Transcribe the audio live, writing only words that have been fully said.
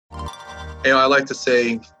I like to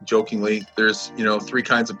say jokingly, there's, three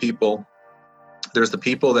kinds of people. There's the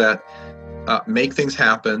people that make things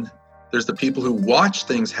happen. There's the people who watch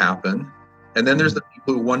things happen. And then there's the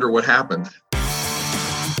people who wonder what happened.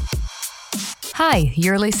 Hi,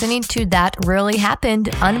 you're listening to That Really Happened,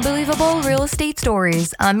 Unbelievable Real Estate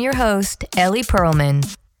Stories. I'm your host, Ellie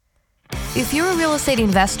Perlman. If you're a real estate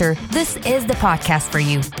investor, this is the podcast for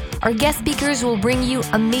you. Our guest speakers will bring you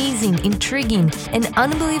amazing, intriguing, and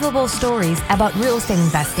unbelievable stories about real estate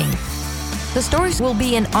investing. The stories will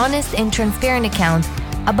be an honest and transparent account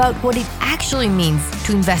about what it actually means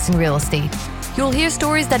to invest in real estate. You'll hear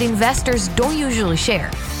stories that investors don't usually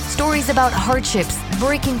share. Stories about hardships,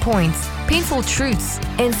 breaking points, painful truths,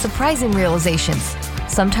 and surprising realizations.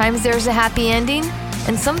 Sometimes there's a happy ending,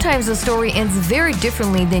 and sometimes the story ends very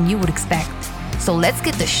differently than you would expect. So let's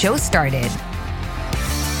get the show started.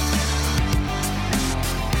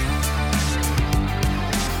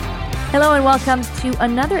 Hello and welcome to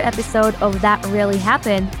another episode of That Really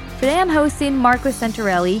Happened. Today I'm hosting Marco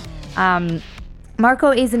Santarelli.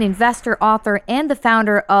 Marco is an investor, author, and the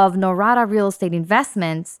founder of Norada Real Estate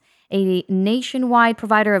Investments, a nationwide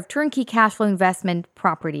provider of turnkey cash flow investment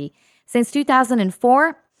property. Since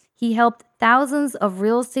 2004, he helped thousands of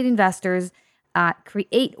real estate investors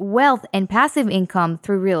create wealth and passive income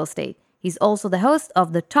through real estate. He's also the host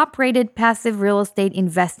of the top-rated passive real estate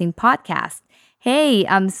investing podcast. Hey,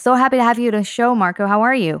 I'm so happy to have you on the show, Marco. How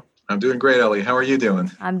are you? I'm doing great, Ellie. How are you doing?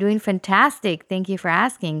 I'm doing fantastic. Thank you for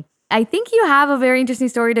asking. I think you have a very interesting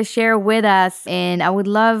story to share with us, and I would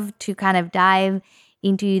love to kind of dive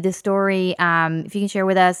into the story. If you can share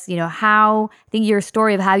with us, how, I think your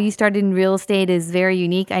story of how you started in real estate is very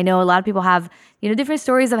unique. I know a lot of people have, different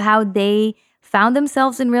stories of how they found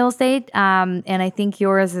themselves in real estate. And I think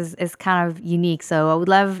yours is kind of unique. So I would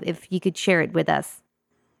love if you could share it with us.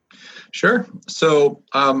 Sure. So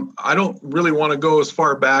I don't really want to go as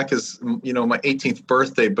far back as, my 18th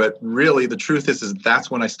birthday, but really the truth is that's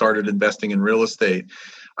when I started investing in real estate.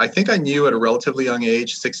 I think I knew at a relatively young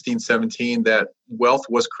age, 16, 17, that wealth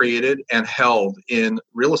was created and held in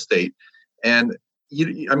real estate. And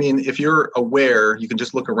if you're aware, you can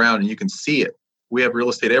just look around and you can see it. We have real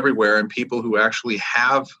estate everywhere, and people who actually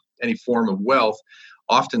have any form of wealth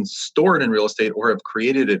often store it in real estate or have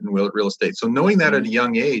created it in real estate. So knowing that at a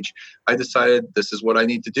young age, I decided this is what I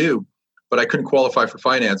need to do. But I couldn't qualify for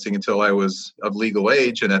financing until I was of legal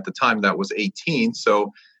age. And at the time that was 18.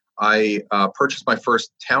 So I purchased my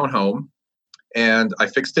first townhome and I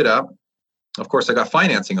fixed it up. Of course, I got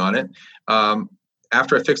financing on it.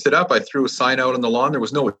 After I fixed it up, I threw a sign out on the lawn. There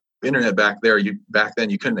was no internet back then.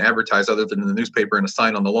 You couldn't advertise other than in the newspaper and a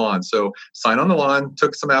sign on the lawn. So sign on the lawn,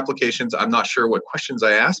 took some applications. I'm not sure what questions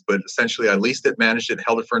I asked, but essentially I leased it, managed it,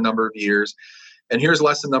 held it for a number of years. And here's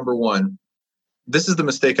lesson number one. This is the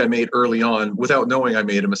mistake I made early on without knowing I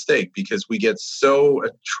made a mistake, because we get so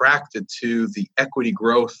attracted to the equity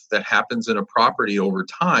growth that happens in a property over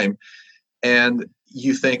time. And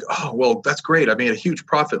you think, oh, well, that's great. I made a huge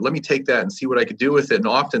profit. Let me take that and see what I could do with it. And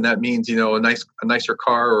often that means, a nicer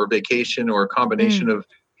car or a vacation or a combination of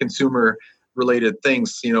consumer related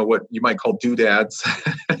things, what you might call doodads.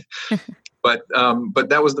 But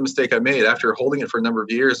that was the mistake I made after holding it for a number of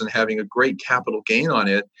years and having a great capital gain on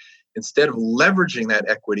it. Instead of leveraging that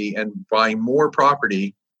equity and buying more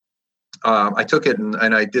property, I took it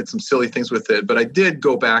and I did some silly things with it. But I did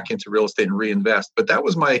go back into real estate and reinvest. But that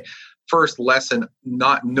was my first lesson,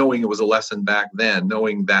 not knowing it was a lesson back then.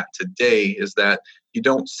 Knowing that today is that you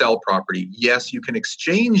don't sell property. Yes, you can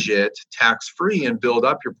exchange it tax-free and build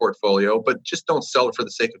up your portfolio, but just don't sell it for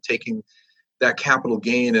the sake of taking that capital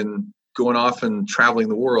gain and going off and traveling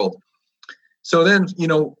the world. So then,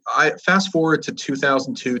 I fast forward to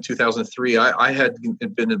 2002, 2003. I had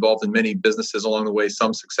been involved in many businesses along the way,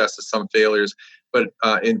 some successes, some failures. But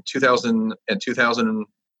in 2000 and 2000,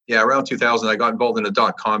 around 2000, I got involved in a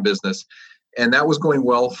 .com business. And that was going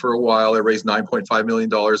well for a while. I raised $9.5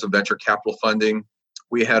 million of venture capital funding.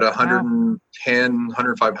 We had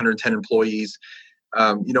 110 employees.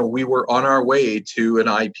 We were on our way to an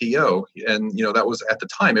IPO. And, that was at the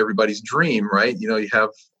time everybody's dream, right? You have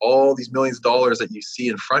all these millions of dollars that you see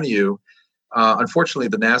in front of you. Unfortunately,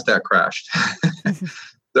 the NASDAQ crashed.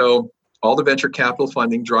 So all the venture capital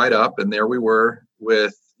funding dried up. And there we were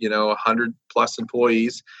with, 100 plus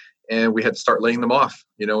employees. And we had to start laying them off,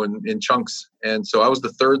 in chunks. And so I was the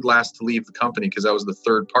third last to leave the company because I was the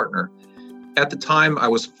third partner. At the time, I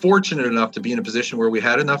was fortunate enough to be in a position where we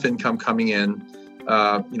had enough income coming in,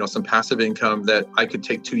 some passive income that I could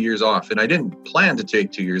take 2 years off. And I didn't plan to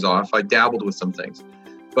take 2 years off. I dabbled with some things.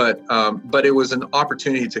 But it was an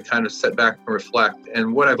opportunity to kind of sit back and reflect.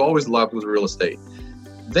 And what I've always loved was real estate.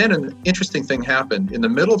 then an interesting thing happened. In the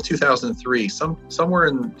middle of 2003, somewhere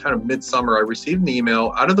in kind of midsummer, I received an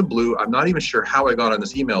email out of the blue. I'm not even sure how I got on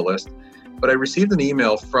this email list, but I received an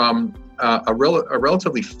email from a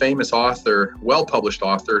relatively famous author, well-published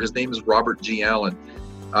author. His name is Robert G. Allen.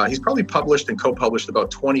 He's probably published and co-published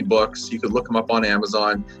about 20 books. You could look him up on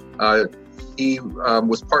Amazon. He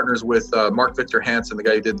was partners with Mark Victor Hansen, the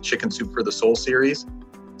guy who did Chicken Soup for the Soul series.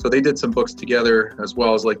 So they did some books together, as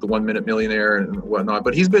well as like the 1 Minute Millionaire and whatnot.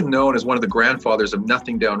 But he's been known as one of the grandfathers of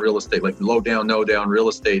nothing down real estate, like low down, no down real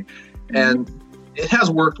estate. And it has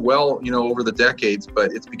worked well, over the decades,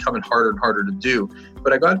 but it's becoming harder and harder to do.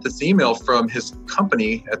 But I got this email from his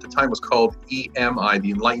company at the time was called EMI, the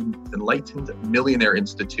Enlightened Millionaire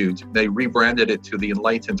Institute. They rebranded it to the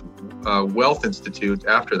Enlightened Wealth Institute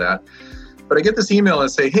after that. But I get this email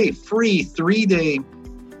and say, hey, free 3-day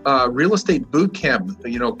real estate boot camp,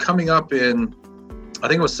 coming up in, I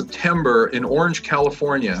think it was September in Orange,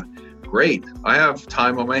 California. Great. I have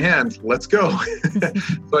time on my hands. Let's go.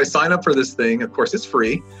 So I sign up for this thing. Of course, it's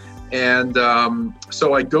free. And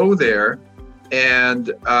so I go there, and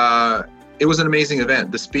it was an amazing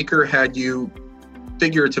event. The speaker had you,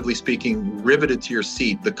 figuratively speaking, riveted to your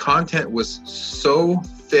seat. The content was so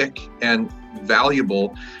thick and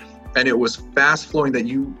valuable, and it was fast flowing that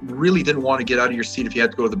you really didn't want to get out of your seat if you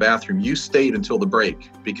had to go to the bathroom. You stayed until the break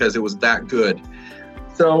because it was that good.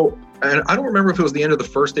 So, and I don't remember if it was the end of the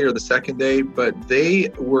first day or the second day, but they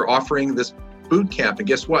were offering this boot camp. And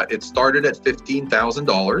guess what? It started at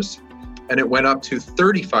 $15,000 and it went up to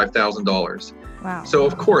 $35,000. Wow. So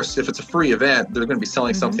of course, if it's a free event, they're going to be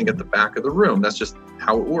selling something at the back of the room. That's just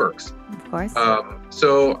how it works. Of course.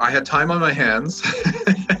 So I had time on my hands.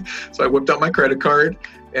 So I whipped out my credit card.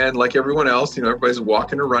 And like everyone else, everybody's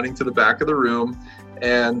walking or running to the back of the room.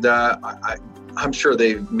 And I'm sure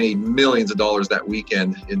they've made millions of dollars that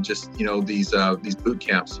weekend in just, these boot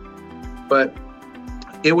camps. But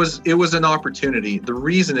it was an opportunity. The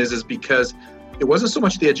reason is because it wasn't so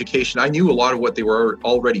much the education. I knew a lot of what they were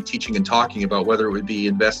already teaching and talking about, whether it would be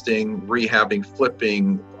investing, rehabbing,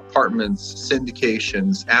 flipping, apartments,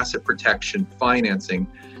 syndications, asset protection, financing.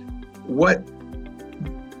 What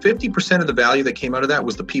 50% of the value that came out of that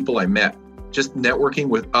was the people I met. Just networking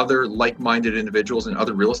with other like-minded individuals and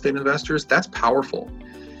other real estate investors, that's powerful.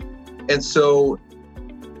 And so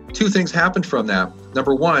 2 things happened from that.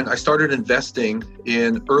 Number one, I started investing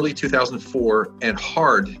in early 2004 and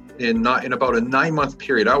hard in about a 9-month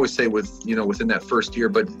period. I always say within that first year,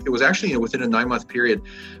 but it was actually within a 9-month period.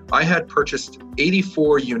 I had purchased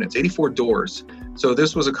 84 units, 84 doors. So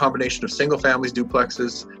this was a combination of single families,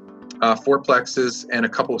 duplexes, fourplexes, and a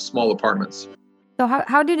couple of small apartments. So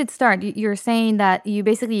how did it start? You're saying that you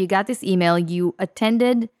got this email, you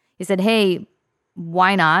attended, you said, hey,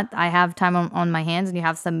 why not? I have time on my hands and you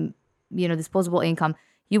have some, disposable income.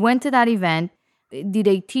 You went to that event. Did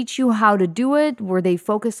they teach you how to do it? Were they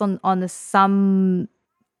focused on some,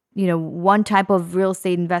 one type of real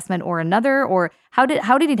estate investment or another? Or how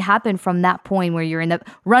did it happen from that point where you're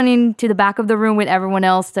running to the back of the room with everyone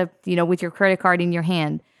else to, with your credit card in your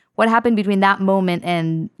hand? What happened between that moment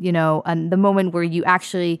and the moment where you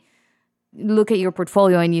actually look at your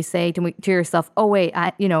portfolio and you say to yourself, oh, wait,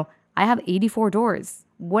 I have 84 doors.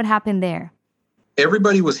 What happened there?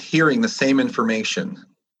 Everybody was hearing the same information.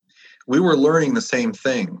 We were learning the same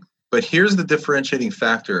thing. But here's the differentiating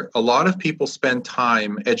factor. A lot of people spend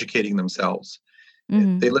time educating themselves.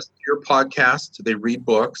 Mm-hmm. They listen to your podcast. They read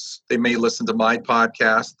books. They may listen to my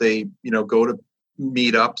podcast. They, go to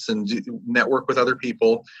meetups and network with other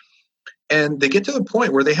people. And they get to the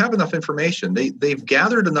point where they have enough information. They've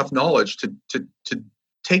gathered enough knowledge to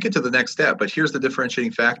take it to the next step. But here's the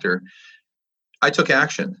differentiating factor. I took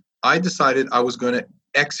action. I decided I was going to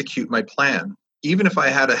execute my plan. Even if I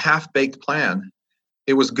had a half-baked plan,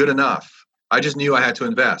 it was good enough. I just knew I had to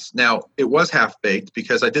invest. Now, it was half-baked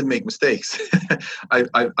because I did make mistakes.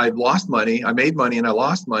 I lost money. I made money and I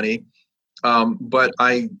lost money. But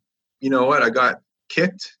I got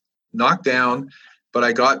kicked, knocked down, but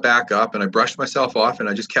I got back up and I brushed myself off and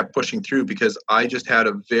I just kept pushing through because I just had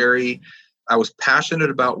I was passionate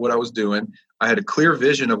about what I was doing. I had a clear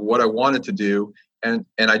vision of what I wanted to do and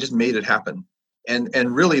I just made it happen.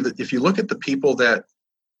 And really, if you look at the people that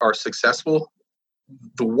are successful,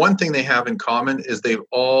 the one thing they have in common is they've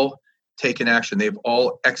all taken action. They've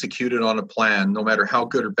all executed on a plan, no matter how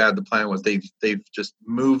good or bad the plan was. They've just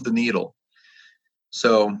moved the needle.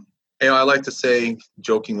 So, I like to say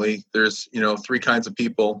jokingly, there's, 3 kinds of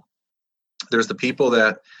people. There's the people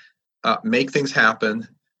that make things happen.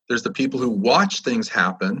 There's the people who watch things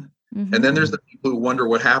happen. Mm-hmm. And then there's the people who wonder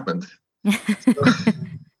what happened.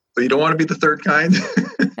 So you don't want to be the third kind.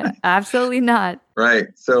 Absolutely not. Right.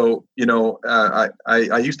 So,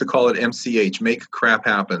 I used to call it MCH, make crap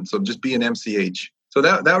happen. So just be an MCH. So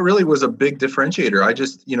that really was a big differentiator. I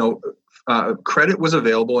just, credit was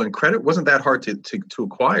available, and credit wasn't that hard to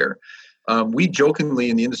acquire. We jokingly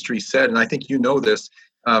in the industry said, and I think you know this,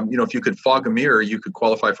 if you could fog a mirror, you could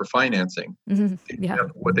qualify for financing. Mm-hmm. Yeah.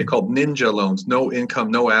 What they called ninja loans: no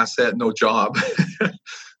income, no asset, no job.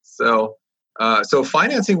 So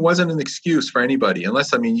financing wasn't an excuse for anybody,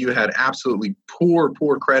 unless you had absolutely poor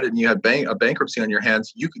credit and you had a bankruptcy on your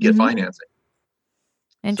hands. You could get financing.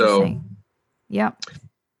 Interesting. Yeah.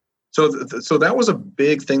 So that was a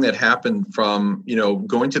big thing that happened from,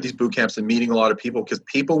 going to these boot camps and meeting a lot of people, because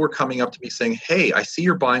people were coming up to me saying, "Hey, I see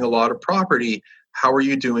you're buying a lot of property. How are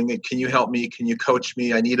you doing it? Can you help me? Can you coach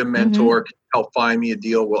me? I need a mentor. Can you help find me a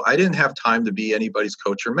deal?" Well, I didn't have time to be anybody's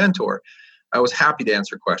coach or mentor. I was happy to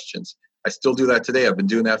answer questions. I still do that today. I've been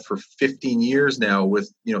doing that for 15 years now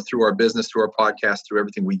with, through our business, through our podcast, through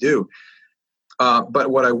everything we do.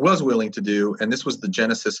 But what I was willing to do, and this was the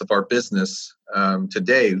genesis of our business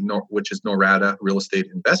today, which is Norada Real Estate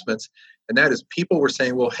Investments, and that is people were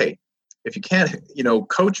saying, well, hey, if you can't,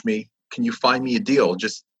 coach me, can you find me a deal?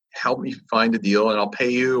 Just help me find a deal and I'll pay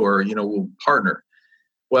you, or, we'll partner.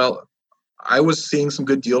 Well, I was seeing some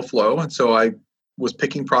good deal flow. And so I was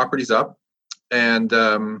picking properties up, and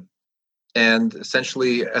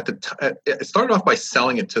essentially it started off by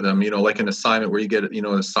selling it to them, like an assignment where you get, an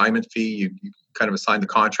assignment fee, you kind of assign the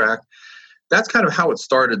contract. That's kind of how it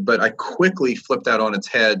started. But I quickly flipped that on its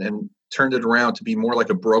head and turned it around to be more like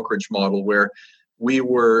a brokerage model, where we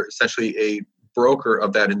were essentially a broker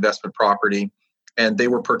of that investment property, and they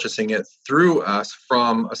were purchasing it through us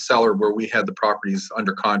from a seller where we had the properties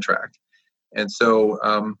under contract. And so,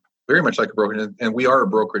 very much like a broker, and we are a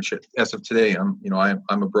brokerage as of today. I'm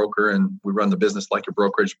a broker, and we run the business like a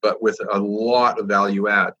brokerage, but with a lot of value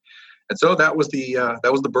add. And so that was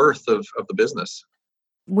the birth of the business.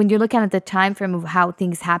 When you're looking at the time frame of how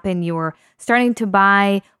things happen, you were starting to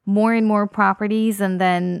buy more and more properties, and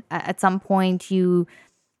then at some point you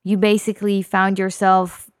basically found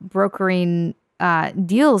yourself brokering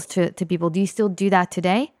deals to people. Do you still do that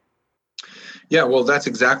today? Yeah, well, that's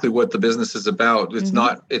exactly what the business is about. It's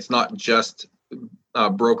not just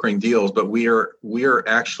brokering deals, but we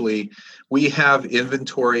have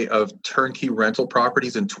inventory of turnkey rental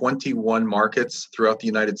properties in 21 markets throughout the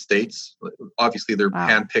United States. Obviously, they're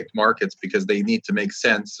hand-picked markets because they need to make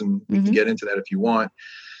sense, and we can get into that if you want.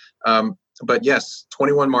 But yes,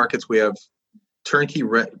 21 markets. We have turnkey,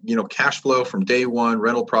 cash flow from day one,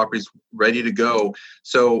 rental properties ready to go.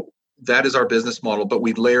 So that is our business model, but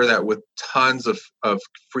we layer that with tons of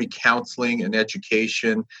free counseling and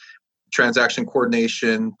education, transaction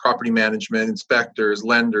coordination, property management, inspectors,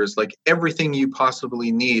 lenders, like everything you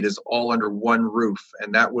possibly need is all under one roof.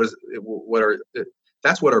 And that's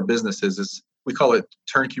what our business is we call it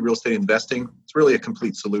turnkey real estate investing. It's really a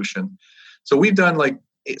complete solution. So we've done like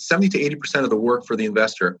 70 to 80% of the work for the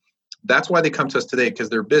investor. That's why they come to us today, because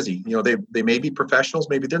they're busy. They may be professionals,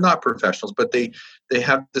 maybe they're not professionals, but they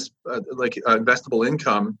have this investable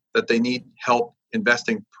income that they need help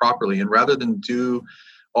investing properly. And rather than do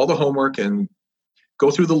all the homework and go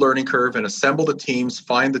through the learning curve and assemble the teams,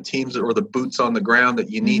 find the teams or the boots on the ground that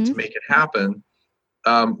you need to make it happen,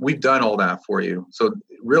 we've done all that for you. So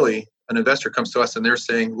really, an investor comes to us and they're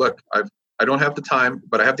saying, look, I don't have the time,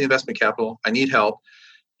 but I have the investment capital. I need help.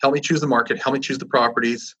 Help me choose the market. Help me choose the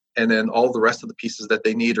properties. And then all the rest of the pieces that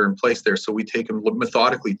they need are in place there. So we take them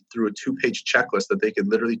methodically through a 2-page checklist that they could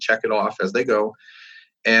literally check it off as they go.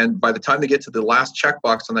 And by the time they get to the last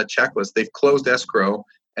checkbox on that checklist, they've closed escrow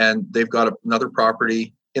and they've got another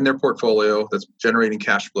property in their portfolio that's generating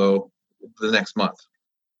cash flow the next month.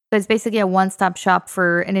 So it's basically a one-stop shop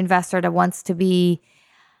for an investor that wants to be,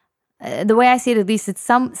 the way I see it at least, it's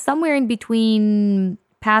somewhere in between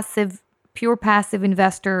pure passive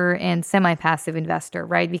investor and semi-passive investor,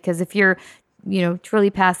 right? Because if you're, truly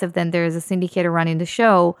passive, then there's a syndicator running the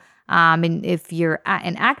show. And if you're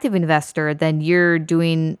an active investor, then you're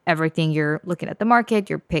doing everything. You're looking at the market.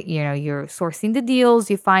 You're sourcing the deals.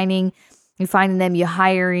 You're finding them. You're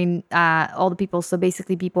hiring all the people. So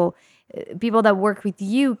basically, people that work with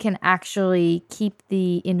you can actually keep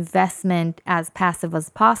the investment as passive as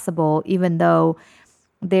possible, even though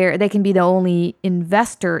they can be the only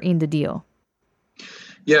investor in the deal.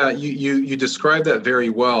 Yeah, you described that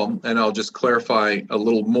very well, and I'll just clarify a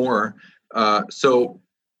little more. So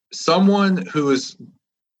someone who is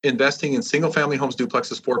investing in single-family homes,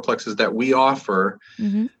 duplexes, fourplexes that we offer,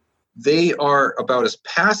 they are about as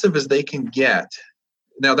passive as they can get.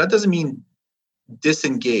 Now, that doesn't mean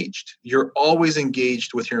disengaged. You're always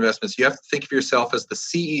engaged with your investments. You have to think of yourself as the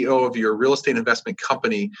CEO of your real estate investment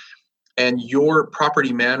company, and your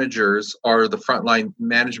property managers are the frontline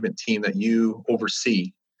management team that you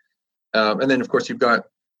oversee. And then, of course, you've got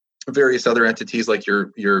various other entities like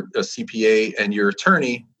your CPA and your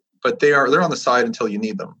attorney, but they're on the side until you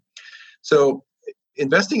need them. So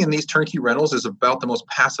investing in these turnkey rentals is about the most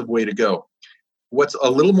passive way to go. What's a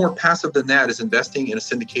little more passive than that is investing in a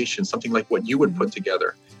syndication, something like what you would put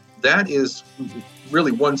together. That is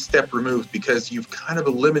really one step removed, because you've kind of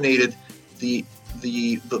eliminated the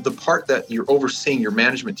part that you're overseeing your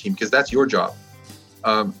management team, because that's your job.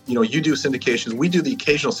 You do syndications. We do the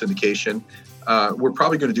occasional syndication. We're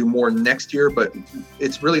probably going to do more next year, but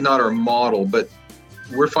it's really not our model. But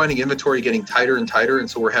we're finding inventory getting tighter and tighter, and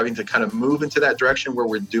so we're having to kind of move into that direction where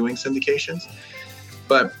we're doing syndications.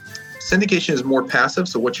 But syndication is more passive,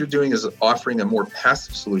 so what you're doing is offering a more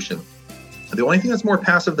passive solution. The only thing that's more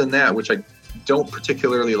passive than that, which I don't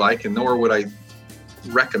particularly like, and nor would I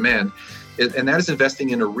recommend, and that is investing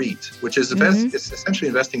in a REIT, which is it's essentially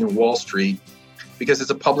investing in Wall Street, because it's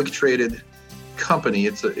a public traded company.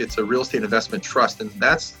 It's a real estate investment trust, and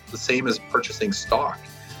that's the same as purchasing stock.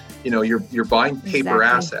 You're buying paper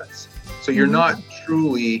assets, so you're not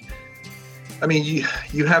truly. I mean,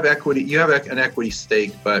 you have equity, you have an equity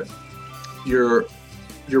stake, but you're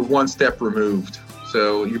one step removed.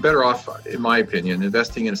 So you're better off, in my opinion,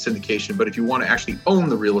 investing in a syndication. But if you want to actually own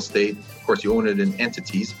the real estate, of course, you own it in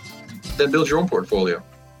entities, then build your own portfolio.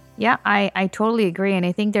 Yeah, I totally agree. And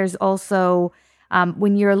I think there's also,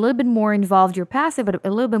 when you're a little bit more involved, you're passive, but a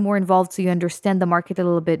little bit more involved, so you understand the market a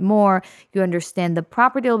little bit more. You understand the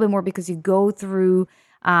property a little bit more, because you go through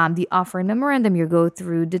the offer memorandum, you go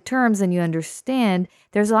through the terms, and you understand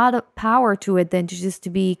there's a lot of power to it than to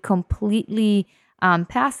be completely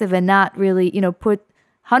passive and not really, put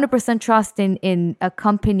 100% trust in a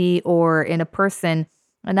company or in a person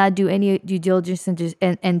and not do any due diligence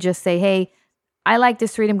and just say, hey, I like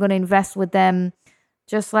this REIT, I'm going to invest with them.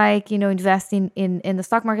 Just like, investing in the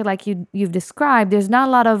stock market, like you've described, there's not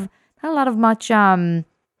a lot of much,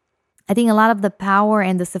 I think a lot of the power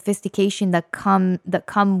and the sophistication that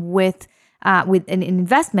come with an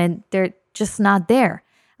investment, they're just not there.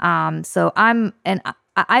 So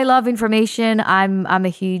I love information. I'm a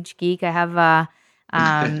huge geek. I have I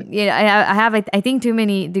have I think too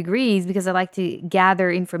many degrees, because I like to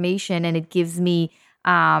gather information, and it gives me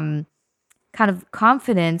kind of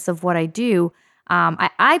confidence of what I do.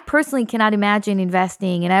 I personally cannot imagine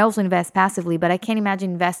investing, and I also invest passively, but I can't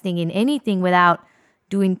imagine investing in anything without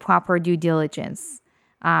doing proper due diligence.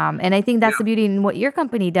 And I think that's the beauty in what your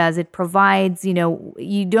company does. It provides,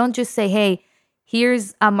 you don't just say, hey,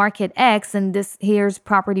 here's a market X and here's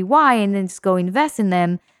property Y, and then just go invest in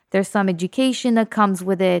them. There's some education that comes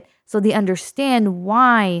with it, so they understand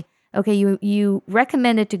why. Okay, you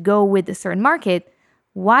recommended to go with a certain market,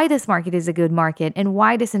 why this market is a good market, and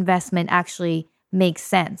why this investment actually makes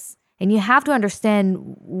sense. And you have to understand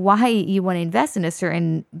why you want to invest in a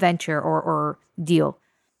certain venture or deal.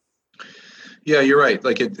 Yeah, you're right.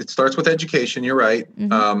 Like it starts with education. You're right.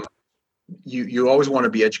 Mm-hmm. You always want to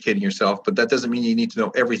be educating yourself, but that doesn't mean you need to know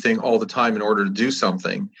everything all the time in order to do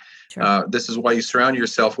something. Sure. This is why you surround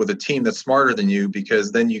yourself with a team that's smarter than you,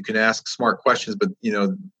 because then you can ask smart questions, but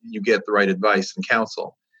you get the right advice and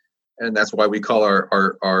counsel. And that's why we call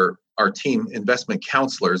our team investment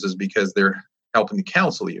counselors, is because they're helping to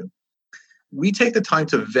counsel you. We take the time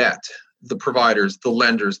to vet the providers, the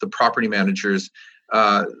lenders, the property managers,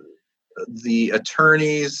 the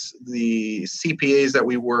attorneys, the CPAs that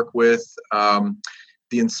we work with,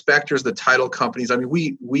 the inspectors, the title companies. I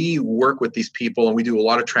mean, we work with these people, and we do a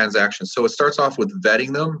lot of transactions. So it starts off with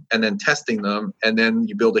vetting them and then testing them, and then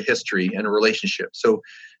you build a history and a relationship. So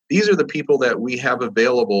these are the people that we have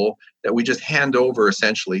available that we just hand over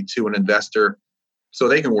essentially to an investor so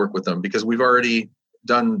they can work with them, because we've already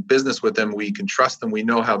done business with them. We can trust them. We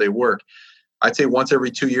know how they work. I'd say once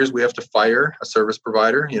every 2 years, we have to fire a service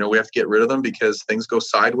provider. We have to get rid of them because things go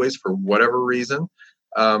sideways for whatever reason.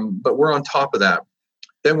 But we're on top of that.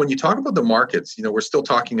 Then when you talk about the markets, we're still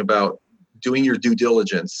talking about doing your due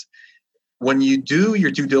diligence. When you do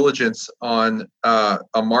your due diligence on a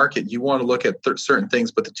market, you want to look at certain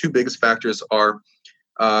things, but the two biggest factors are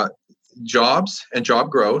jobs and job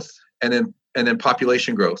growth, and then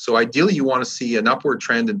population growth. So ideally, you want to see an upward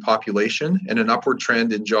trend in population and an upward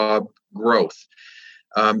trend in job growth.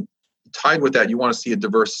 Tied with that, you want to see a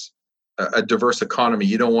diverse economy.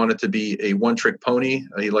 You don't want it to be a one-trick pony,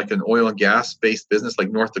 like an oil and gas-based business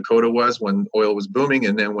like North Dakota was when oil was booming,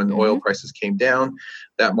 and then when oil prices came down,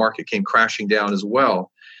 that market came crashing down as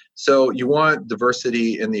well. So you want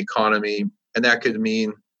diversity in the economy. And that could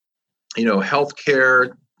mean,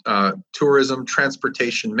 healthcare, tourism,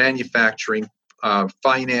 transportation, manufacturing,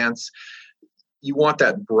 finance. You want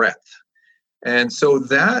that breadth. And so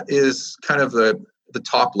that is kind of the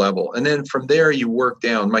top level. And then from there, you work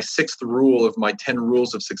down. My 6th rule of my 10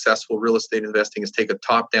 rules of successful real estate investing is take a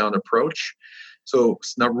top-down approach. So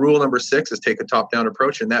rule number 6 is take a top-down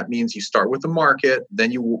approach. And that means you start with the market,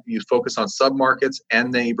 then you focus on submarkets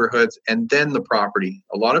and neighborhoods, and then the property.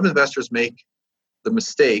 A lot of investors make the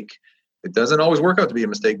mistake. It doesn't always work out to be a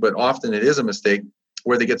mistake, but often it is a mistake,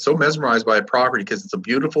 where they get so mesmerized by a property because it's a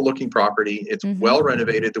beautiful looking property. It's well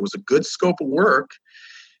renovated. There was a good scope of work.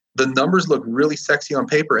 The numbers look really sexy on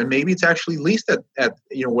paper, and maybe it's actually leased at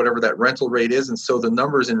whatever that rental rate is. And so the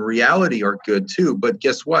numbers in reality are good too. But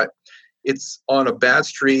guess what? It's on a bad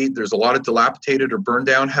street. There's a lot of dilapidated or burned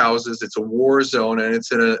down houses. It's a war zone, and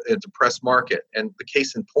it's in a depressed market. And the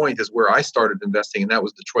case in point is where I started investing, and that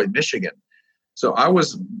was Detroit, Michigan. So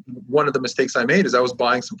one of the mistakes I made is I was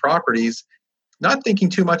buying some properties, not thinking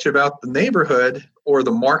too much about the neighborhood or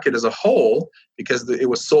the market as a whole, because it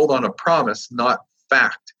was sold on a promise, not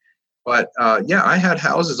fact. But I had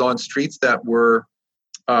houses on streets that were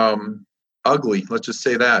ugly. Let's just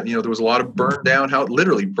say that. There was a lot of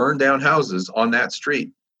literally burned down houses on that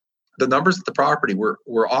street. The numbers at the property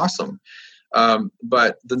were awesome.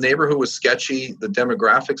 But the neighborhood was sketchy. The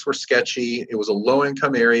demographics were sketchy. It was a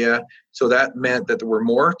low-income area. So that meant that there were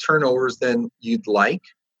more turnovers than you'd like.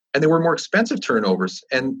 And they were more expensive turnovers.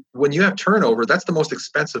 And when you have turnover, that's the most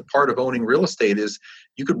expensive part of owning real estate, is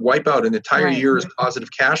you could wipe out an entire year's positive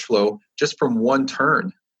cash flow just from one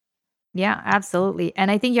turn. Yeah, absolutely.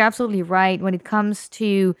 And I think you're absolutely right when it comes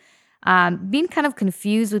to being kind of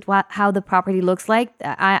confused with how the property looks like.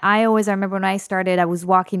 I remember when I started, I was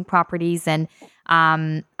walking properties, and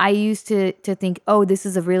I used to think, oh, this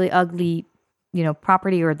is a really ugly,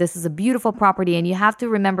 property, or this is a beautiful property. And you have to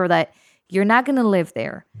remember that you're not going to live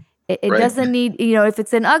there. It doesn't need, if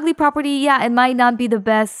it's an ugly property, it might not be the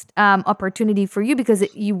best opportunity for you, because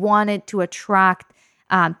you want it to attract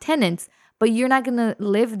tenants, but you're not going to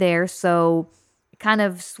live there. So kind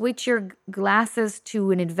of switch your glasses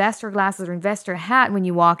to an investor glasses or investor hat when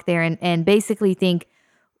you walk there, and basically think,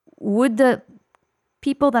 would the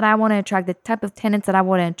people that I want to attract, the type of tenants that I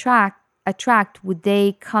want to attract, would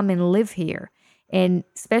they come and live here? And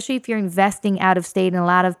especially if you're investing out of state, and a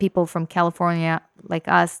lot of people from California, like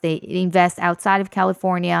us, they invest outside of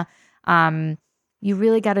California. You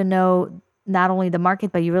really got to know not only the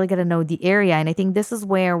market, but you really got to know the area. And I think this is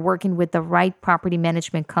where working with the right property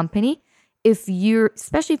management company,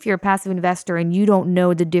 especially if you're a passive investor and you don't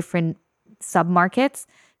know the different submarkets,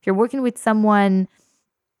 if you're working with someone,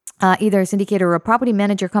 either a syndicator or a property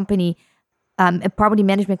manager company, a property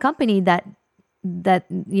management company that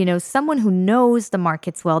someone who knows the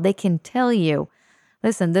markets well, they can tell you,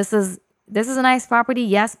 listen, this is a nice property,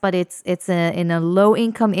 yes, but it's in a low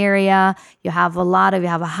income area. You have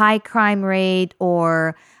a high crime rate,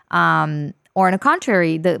 or on the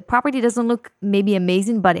contrary, the property doesn't look maybe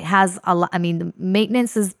amazing, but it has a lot. I mean, the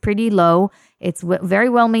maintenance is pretty low. It's very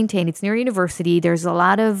well maintained. It's near university. There's a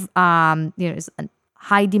lot of there's a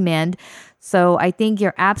high demand. So I think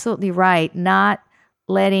you're absolutely right. Not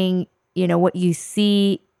letting what you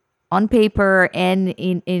see on paper and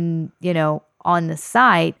in on the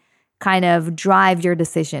site kind of drive your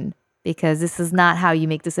decision, because this is not how you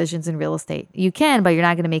make decisions in real estate. You can, but you're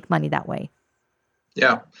not going to make money that way.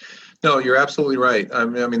 Yeah. No, you're absolutely right. I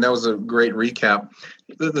mean, that was a great recap.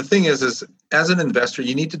 The thing is as an investor,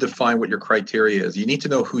 you need to define what your criteria is. You need to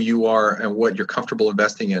know who you are and what you're comfortable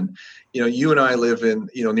investing in. You and I live in,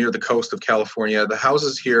 near the coast of California. The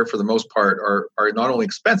houses here, for the most part, are not only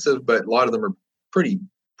expensive, but a lot of them are pretty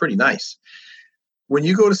nice. When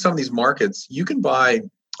you go to some of these markets, you can buy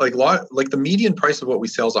like the median price of what we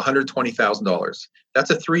sell is $120,000. That's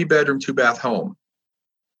a 3-bedroom, 2-bath home.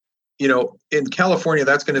 In California,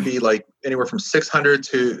 that's going to be like anywhere from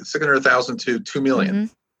 $600,000 to $2 million.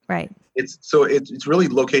 Mm-hmm. Right. It's really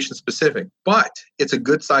location specific, but it's a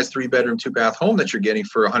good sized 3-bedroom, 2-bath home that you're getting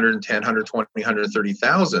for $110,000, $120,000,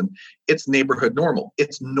 $130,000. It's neighborhood normal.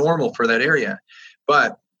 It's normal for that area.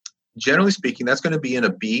 But generally speaking, that's going to be in a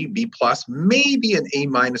B plus, maybe an A-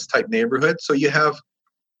 type neighborhood. So you have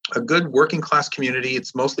a good working class community.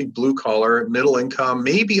 It's mostly blue collar, middle income,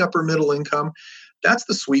 maybe upper middle income. That's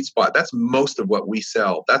the sweet spot. That's most of what we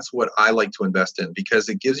sell. That's what I like to invest in, because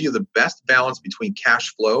it gives you the best balance between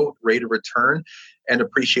cash flow, rate of return, and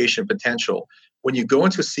appreciation potential. When you go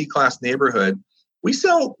into a C-class neighborhood, we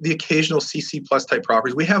sell the occasional CC plus type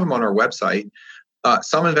properties. We have them on our website.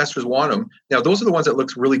 Some investors want them. Now, those are the ones that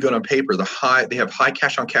look really good on paper. They have high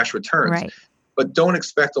cash on cash returns. Right. but don't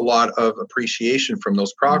expect a lot of appreciation from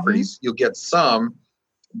those properties. You'll get some,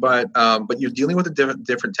 but you're dealing with a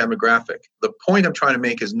different demographic. The point I'm trying to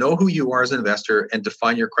make is know who you are as an investor and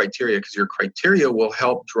define your criteria, because your criteria will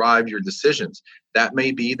help drive your decisions. That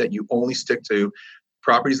may be that you only stick to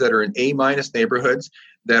properties that are in A- neighborhoods,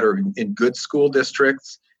 that are in good school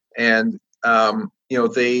districts, and they'll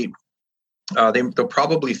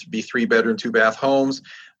probably be 3-bedroom, 2-bath homes.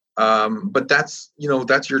 But that's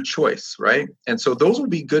your choice, right? And so those will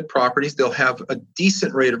be good properties. They'll have a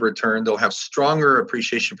decent rate of return. They'll have stronger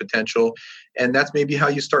appreciation potential. And that's maybe how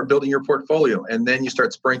you start building your portfolio. And then you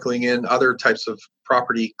start sprinkling in other types of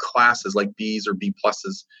property classes like Bs or B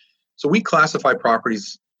pluses. So we classify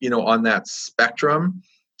properties, on that spectrum.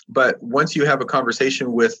 But once you have a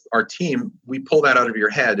conversation with our team, we pull that out of your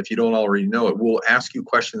head. If you don't already know it, we'll ask you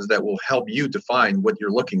questions that will help you define what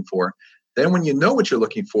you're looking for. Then when you know what you're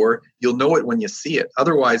looking for, you'll know it when you see it.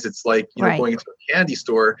 Otherwise, it's like, going into a candy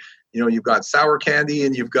store, you've got sour candy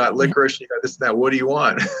and you've got licorice, and you've got this and that. What do you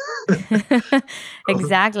want?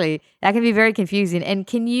 Exactly. That can be very confusing. And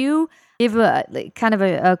can you give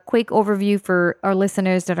a quick overview for our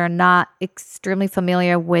listeners that are not extremely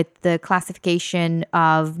familiar with the classification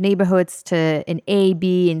of neighborhoods to an A,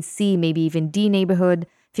 B, and C, maybe even D neighborhood?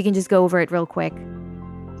 If you can just go over it real quick.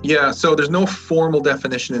 Yeah, so there's no formal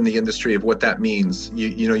definition in the industry of what that means.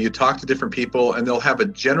 You talk to different people and they'll have a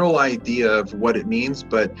general idea of what it means,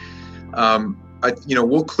 but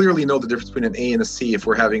we'll clearly know the difference between an A and a C if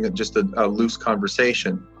we're having just a loose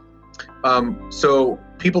conversation. So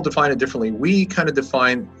people define it differently. We kind of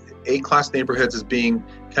define A-class neighborhoods as being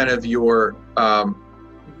kind of your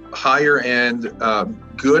higher end,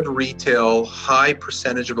 good retail, high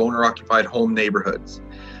percentage of owner-occupied home neighborhoods.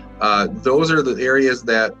 Those are the areas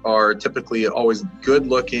that are typically always good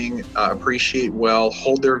looking, appreciate well,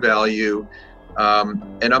 hold their value.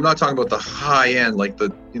 And I'm not talking about the high end, like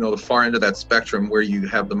the far end of that spectrum where you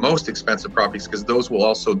have the most expensive properties, because those will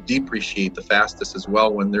also depreciate the fastest as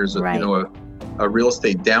well when there's a real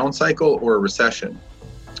estate down cycle or a recession.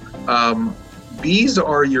 Bs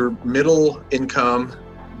are your middle income,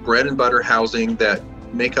 bread and butter housing that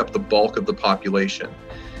make up the bulk of the population.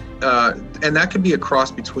 And that could be a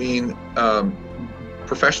cross between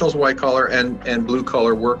professionals, white collar, and blue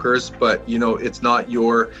collar workers, but it's not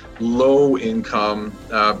your low income,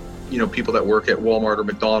 people that work at Walmart or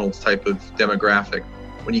McDonald's type of demographic.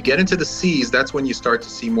 When you get into the C's, that's when you start to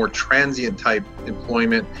see more transient type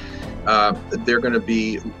employment. They're going to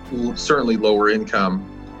be certainly lower income,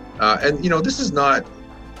 and this is not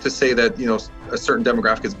to say that a certain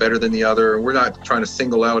demographic is better than the other. We're not trying to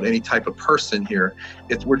single out any type of person here.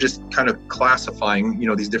 We're just kind of classifying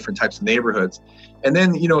these different types of neighborhoods. And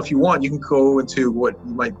then if you want, you can go into what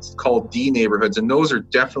you might call D neighborhoods, and those are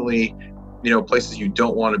definitely places you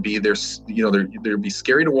don't want to be. They'd be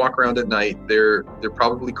scary to walk around at night. They're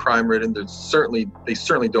probably crime ridden. They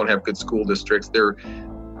certainly don't have good school districts. They're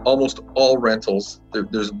almost all rentals.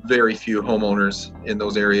 There's very few homeowners in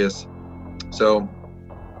those areas. So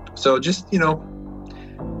just a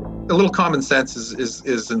little common sense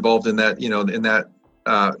is involved in that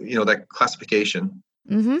that classification.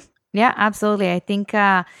 Mm-hmm. Yeah, absolutely. I think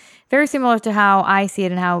very similar to how I see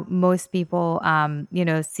it and how most people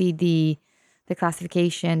see the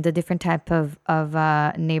classification, the different type of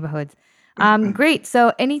neighborhoods. Great.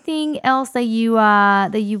 So anything else that you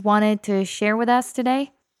wanted to share with us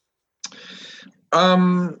today?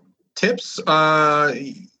 Tips.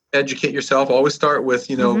 Educate yourself. Always start with,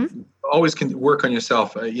 always can work on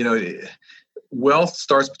yourself. Wealth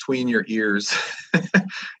starts between your ears.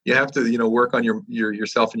 You have to, work on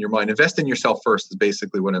yourself and your mind. Invest in yourself first is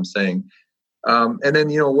basically what I'm saying. And then,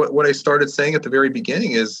 what I started saying at the very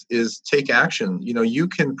beginning is take action. You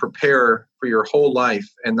can prepare for your whole life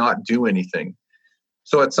and not do anything.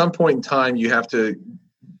 So at some point in time, you have to,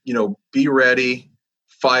 be ready,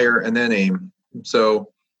 fire, and then aim.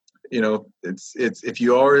 So, it's if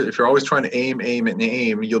you're always trying to aim,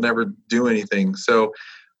 you'll never do anything. So,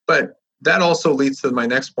 but that also leads to my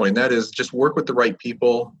next point. That is just work with the right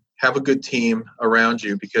people, have a good team around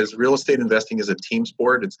you, because real estate investing is a team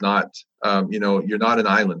sport. It's not, you're not an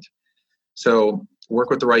island. So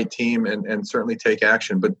work with the right team and certainly take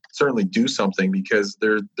action, but certainly do something, because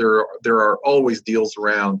there are always deals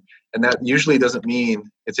around. And that usually doesn't mean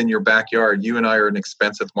it's in your backyard. You and I are in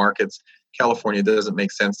expensive markets. California doesn't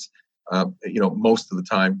make sense, most of the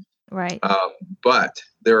time. Right. But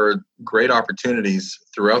there are great opportunities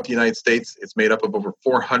throughout the United States. It's made up of over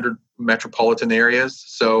 400 metropolitan areas.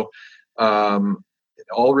 So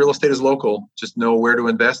all real estate is local. Just know where to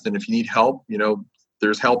invest. And if you need help,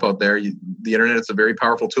 there's help out there. The internet is a very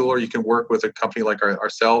powerful tool, or you can work with a company like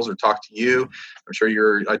ourselves or talk to you. I'm sure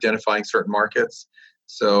you're identifying certain markets.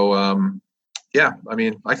 So, yeah, I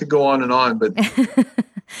mean, I could go on and on, but.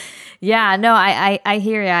 Yeah, no, I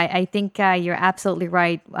hear you. I think you're absolutely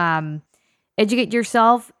right. Educate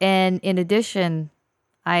yourself. And in addition,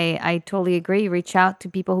 I totally agree. Reach out to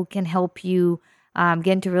people who can help you get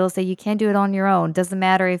into real estate. You can't do it on your own. Doesn't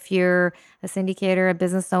matter if you're a syndicator, a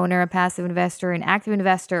business owner, a passive investor, an active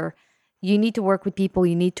investor. You need to work with people.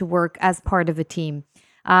 You need to work as part of a team.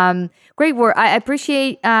 Great work. I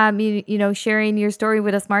appreciate you sharing your story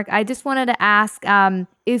with us, Mark. I just wanted to ask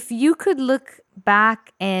if you could look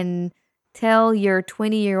back and tell your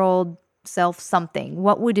 20-year-old self something,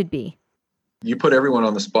 what would it be? You put everyone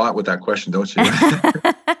on the spot with that question, don't you?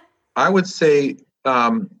 I would say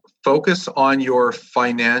focus on your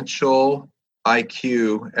financial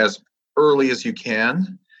IQ as early as you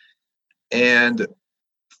can, and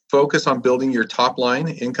focus on building your top line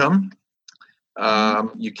income.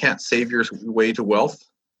 You can't save your way to wealth.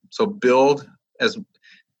 So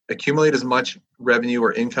accumulate as much revenue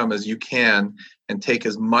or income as you can, and take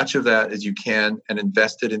as much of that as you can and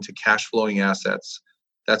invest it into cash flowing assets.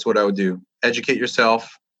 That's what I would do. Educate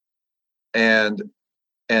yourself and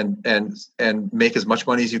make as much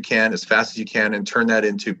money as you can, as fast as you can, and turn that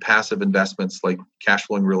into passive investments like cash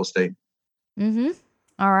flowing real estate. Mm-hmm.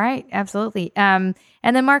 All right. Absolutely. And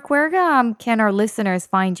then Mark, where can our listeners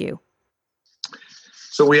find you?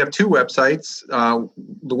 So we have two websites.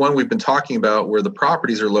 The one we've been talking about, where the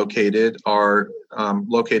properties are located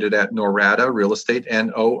at Norada Real Estate,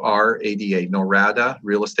 NORADA,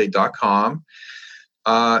 noradarealestate.com.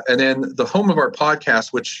 And then the home of our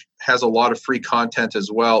podcast, which has a lot of free content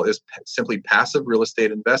as well, is simply Passive Real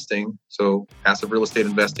Estate Investing. So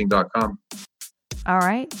passiverealestateinvesting.com. All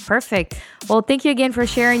right. Perfect. Well, thank you again for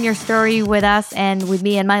sharing your story with us and with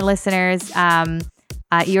me and my listeners.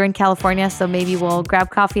 You're in California, so maybe we'll grab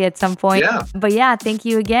coffee at some point. Yeah. But yeah, thank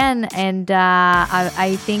you again. And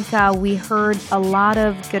I think we heard a lot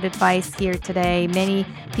of good advice here today, many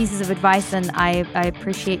pieces of advice, and I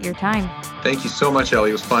appreciate your time. Thank you so much, Ellie.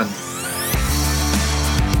 It was fun.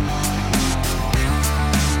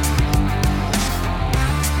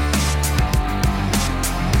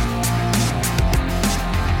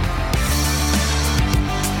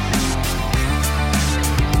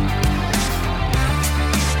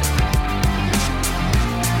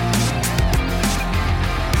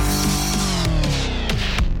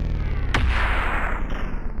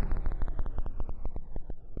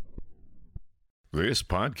 This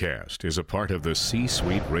podcast is a part of the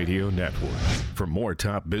C-Suite Radio Network. For more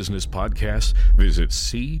top business podcasts, visit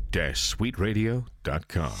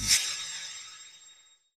c-suiteradio.com.